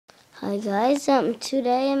Hi guys,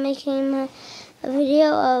 today I'm making a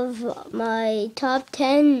video of my top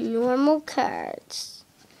 10 normal cards.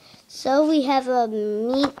 So we have a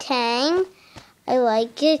Metang. I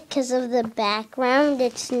like it because of the background,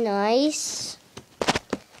 it's nice.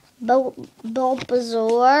 Bulbasaur,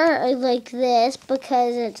 I like this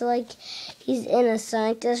because it's like he's in a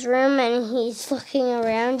scientist room and he's looking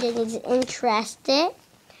around and he's interested.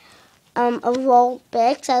 A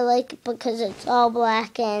Vulpix, I like it because it's all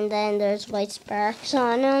black and then there's white sparks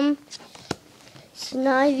on him.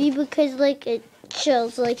 Snivy, because like it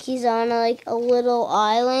shows like he's on like a little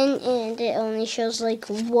island and it only shows like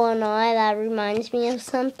one eye. That reminds me of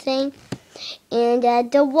something. And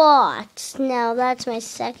DeWatt. Now that's my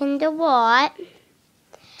second DeWatt.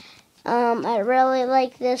 I really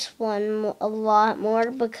like this one a lot more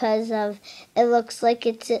because of it looks like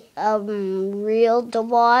it's real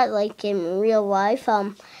DeWatt, like in real life,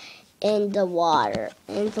 in the water.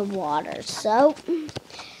 So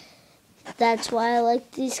that's why I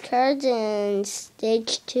like these cards, and stay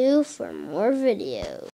tuned for more videos.